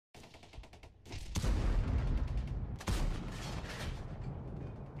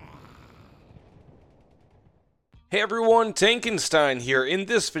Hey everyone, Tankenstein here. In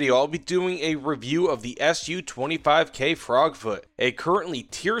this video, I'll be doing a review of the Su-25K Frogfoot, a currently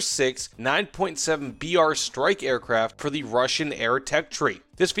Tier 6 9.7 BR strike aircraft for the Russian Air Tech tree.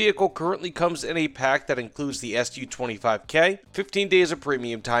 This vehicle currently comes in a pack that includes the Su-25K, 15 days of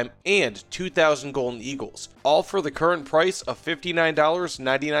premium time, and 2,000 Golden Eagles, all for the current price of $59.99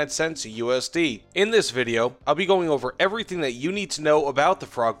 USD. In this video, I'll be going over everything that you need to know about the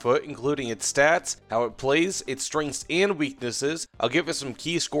Frogfoot, including its stats, how it plays, its strengths and weaknesses. I'll give it some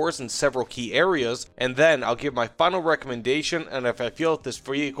key scores in several key areas, and then I'll give my final recommendation and if I feel that this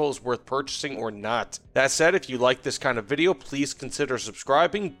vehicle is worth purchasing or not. That said, if you like this kind of video, please consider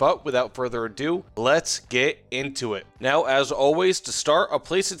subscribing, but without further ado, let's get into it. Now, as always, to start, I'll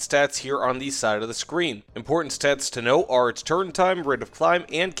place its stats here on the side of the screen. Important stats to note are its turn time, rate of climb,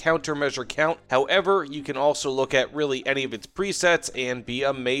 and countermeasure count. However, you can also look at really any of its presets and be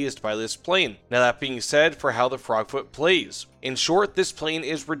amazed by this plane. Now, that being said, for how the Frogfoot plays. In short, this plane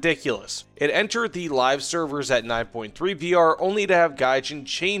is ridiculous. It entered the live servers at 9.3 BR only to have Gaijin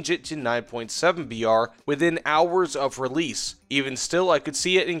change it to 9.7 BR within hours of release. Even still, I could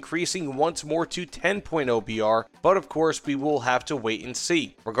see it increasing once more to 10.0 BR, but of course we will have to wait and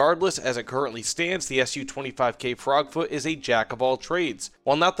see. Regardless, as it currently stands, the Su-25K Frogfoot is a jack of all trades.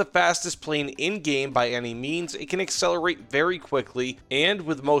 While not the fastest plane in-game by any means, it can accelerate very quickly, and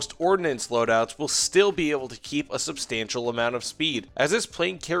with most ordnance loadouts will still be able to keep a substantial amount of speed, as this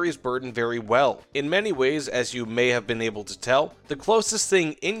plane carries burden very well. In many ways, as you may have been able to tell, the closest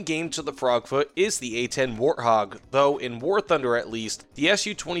thing in-game to the Frogfoot is the A-10 Warthog, though in War Thunder at least, the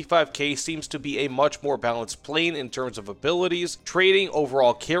Su-25K seems to be a much more balanced plane in terms of abilities, trading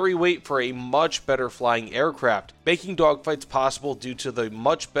overall carry weight for a much better flying aircraft, making dogfights possible due to the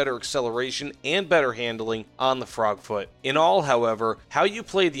much better acceleration and better handling on the Frogfoot. In all, however, how you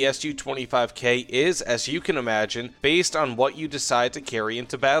play the Su-25K is, as you can imagine, based on what you decide to carry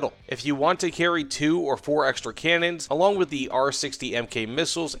into battle. If you want to carry 2 or 4 extra cannons, along with the R-60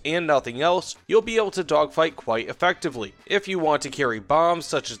 missiles and nothing else, you'll be able to dogfight quite effectively. If you want to carry bombs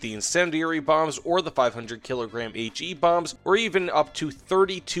such as the incendiary bombs or the 500 kilogram HE bombs, or even up to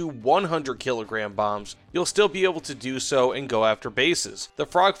 32 100 kilogram bombs, you'll still be able to do so and go after bases. The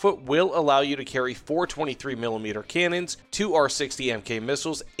Frogfoot will allow you to carry 4 23mm cannons, 2 R-60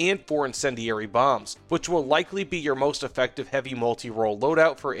 missiles, and 4 incendiary bombs, which will likely be your most effective heavy multi-role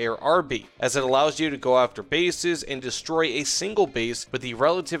loadout for Air RB, as it allows you to go after bases and destroy a single base with the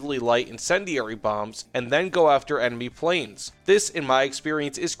relatively light incendiary bombs, and then go after enemy planes. This, in my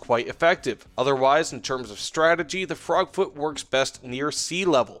experience, is quite effective. Otherwise, in terms of strategy, the Frogfoot works best near sea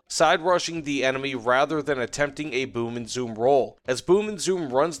level, side rushing the enemy rather than attempting a boom and zoom roll, as boom and zoom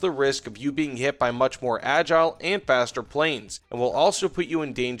runs the risk of you being hit by much more agile and faster planes, and will also put you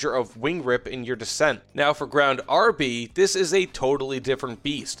in danger of wing rip in your descent. Now for ground RB, this is a totally different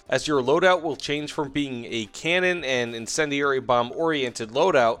beast, as your loadout will change from being a cannon and incendiary bomb oriented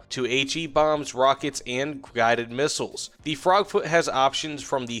loadout to HE bombs, rockets, and guided missiles. The Frogfoot has options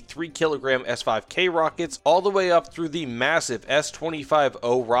from the 3 kilogram S5K rockets all the way up through the massive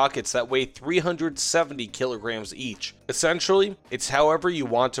S25O rockets that weigh 370 kilograms each. Essentially, it's however you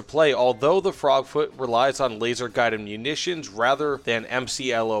want to play, although the Frogfoot relies on laser guided munitions rather than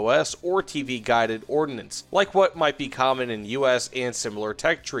MCLOS or TV guided ordnance, like what might be common in US and similar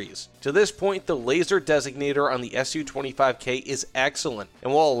tech trees. To this point, the laser designator on the Su-25K is excellent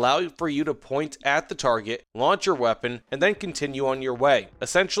and will allow for you to point at the target, launch your weapon, and then continue on your way,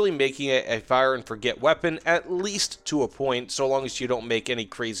 essentially making it a fire and forget weapon at least to a point, so long as you don't make any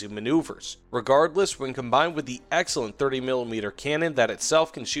crazy maneuvers. Regardless, when combined with the excellent 30mm cannon that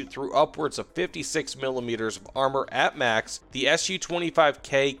itself can shoot through upwards of 56mm of armor at max, the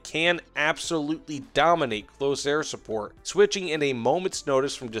Su-25K can absolutely dominate close air support, switching in a moment's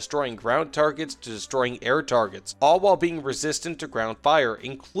notice from destroying ground targets to destroying air targets, all while being resistant to ground fire,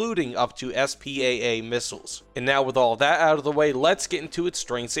 including up to SPAA missiles. And now with all that out of the way, let's get into its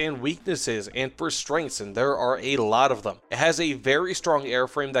strengths and weaknesses. And for strengths, and there are a lot of them, it has a very strong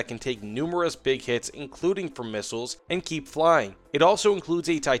airframe that can take numerous big hits, including from missiles, and keep flying. It also includes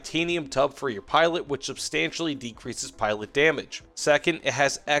a titanium tub for your pilot, which substantially decreases pilot damage. Second, it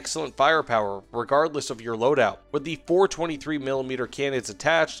has excellent firepower, regardless of your loadout. With the 4 23mm cannons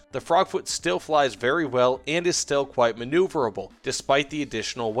attached, the Frogfoot still flies very well and is still quite maneuverable, despite the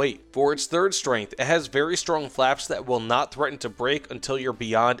additional weight. For its third strength, it has very strong flaps that will not threaten to break until you're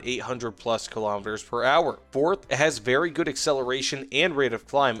beyond 800 plus kilometers per hour. Fourth, it has very good acceleration and rate of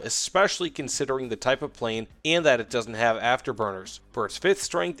climb, especially considering the type of plane and that it doesn't have afterburners. For its 5th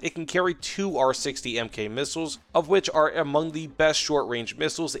strength, it can carry 2 R-60MK missiles, of which are among the best short-range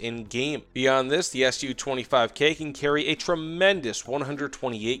missiles in game. Beyond this, the Su-25K can carry a tremendous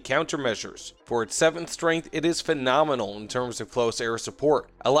 128 countermeasures. For its 7th strength, it is phenomenal in terms of close air support,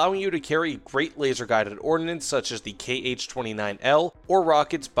 allowing you to carry great laser-guided ordnance such as the KH-29L, or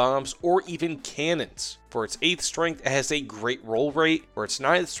rockets, bombs, or even cannons. For its 8th strength, it has a great roll rate. For its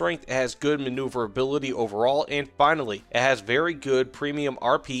 9th strength, it has good maneuverability overall, and finally, it has very good premium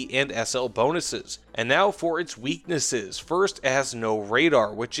RP and SL bonuses. And now for its weaknesses. First, it has no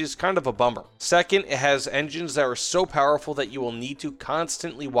radar, which is kind of a bummer. Second, it has engines that are so powerful that you will need to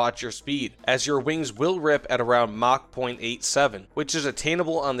constantly watch your speed, as your wings will rip at around Mach 0.87, which is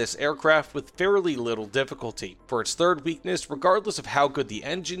attainable on this aircraft with fairly little difficulty. For its 3rd weakness, regardless of how good the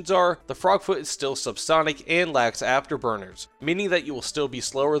engines are, the Frogfoot is still subsonic and lacks afterburners, meaning that you will still be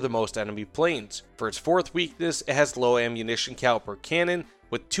slower than most enemy planes. For its 4th weakness, it has low ammunition count per cannon,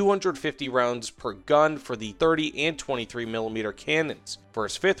 with 250 rounds per gun for the 30 and 23mm cannons. For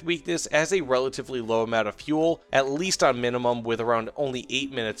its 5th weakness, it has a relatively low amount of fuel, at least on minimum with around only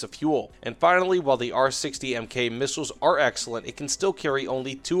 8 minutes of fuel. And finally, while the R-60MK missiles are excellent, it can still carry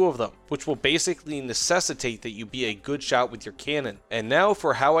only 2 of them, which will basically necessitate that you be a good shot with your cannon. And now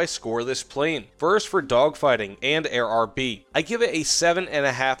for how I score this plane. First, for dogfighting and air RB, I give it a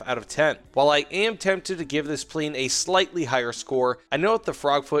 7.5 out of 10. While I am tempted to give this plane a slightly higher score, I know that the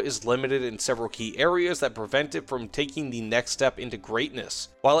Frogfoot is limited in several key areas that prevent it from taking the next step into greatness.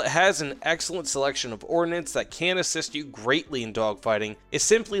 While it has an excellent selection of ordnance that can assist you greatly in dogfighting, it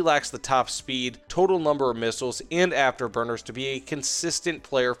simply lacks the top speed, total number of missiles, and afterburners to be a consistent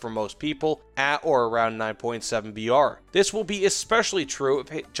player for most people at or around 9.7 BR. This will be especially true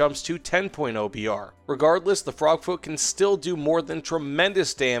if it jumps to 10.0 BR. Regardless, the Frogfoot can still do more than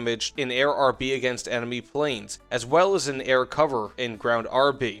tremendous damage in air RB against enemy planes, as well as in air cover in ground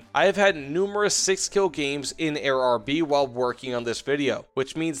RB. I have had numerous 6-kill games in air RB while working on this video,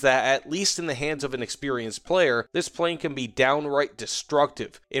 which means that at least in the hands of an experienced player, this plane can be downright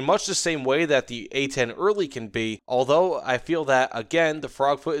destructive, in much the same way that the A-10 early can be, although I feel that, again, the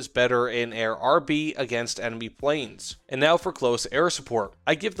Frogfoot is better in air RB against enemy planes. And now for close air support.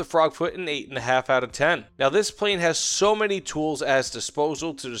 I give the Frogfoot an 8.5 out of 10. Now this plane has so many tools at its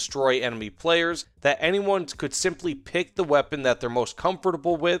disposal to destroy enemy players that anyone could simply pick the weapon that they're most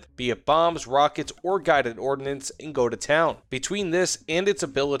comfortable with, be it bombs, rockets, or guided ordnance, and go to town. Between this and its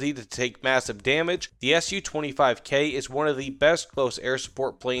ability to take massive damage, the Su-25K is one of the best close air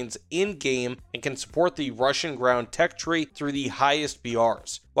support planes in game and can support the Russian ground tech tree through the highest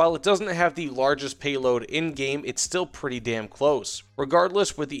BRs. While it doesn't have the largest payload in-game, it's still pretty damn close.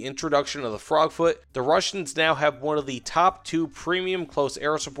 Regardless, with the introduction of the Frogfoot, the Russians now have one of the top 2 premium close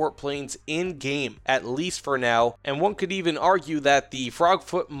air support planes in-game, at least for now, and one could even argue that the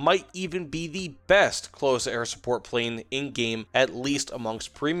Frogfoot might even be the best close air support plane in-game, at least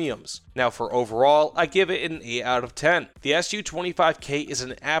amongst premiums. Now for overall, I give it an 8 out of 10. The Su-25K is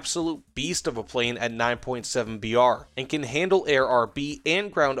an absolute beast of a plane at 9.7 BR, and can handle air RB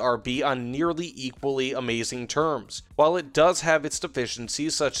and ground RB on nearly equally amazing terms. While it does have its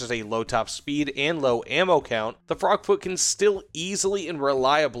deficiencies such as a low top speed and low ammo count, the Frogfoot can still easily and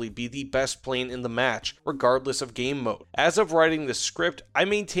reliably be the best plane in the match, regardless of game mode. As of writing this script, I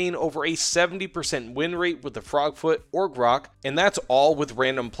maintain over a 70% win rate with the Frogfoot or Grach, and that's all with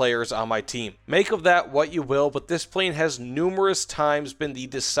random players on my team. Make of that what you will, but this plane has numerous times been the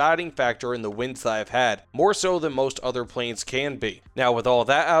deciding factor in the wins that I've had, more so than most other planes can be. Now with all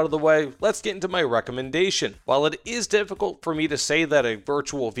that out of the way, let's get into my recommendation. While it is difficult for me to say that a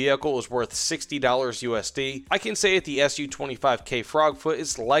virtual vehicle is worth $60 USD, I can say that the Su-25K Frogfoot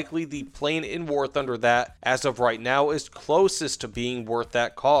is likely the plane in War Thunder that, as of right now, is closest to being worth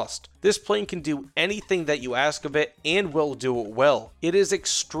that cost. This plane can do anything that you ask of it and will do it well. It is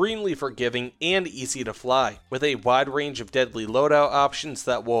extremely forgiving and easy to fly, with a wide range of deadly loadout options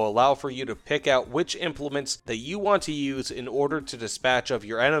that will allow for you to pick out which implements that you want to use in order to dispatch of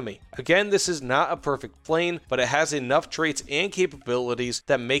your enemy. Again, this is not a perfect plane, but it has enough traits and capabilities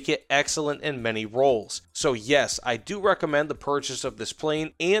that make it excellent in many roles. So yes, I do recommend the purchase of this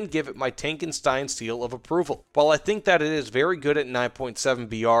plane and give it my Tankenstein seal of approval. While I think that it is very good at 9.7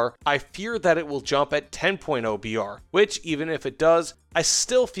 BR, I fear that it will jump at 10.0 BR, which even if it does, I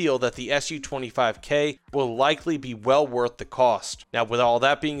still feel that the Su-25K will likely be well worth the cost. Now with all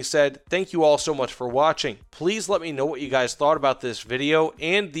that being said, thank you all so much for watching. Please let me know what you guys thought about this video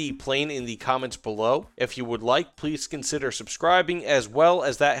and the plane in the comments below. If you would like, please consider subscribing, as well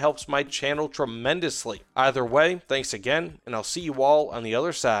as that helps my channel tremendously. Either way, thanks again, and I'll see you all on the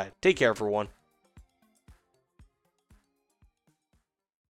other side. Take care everyone.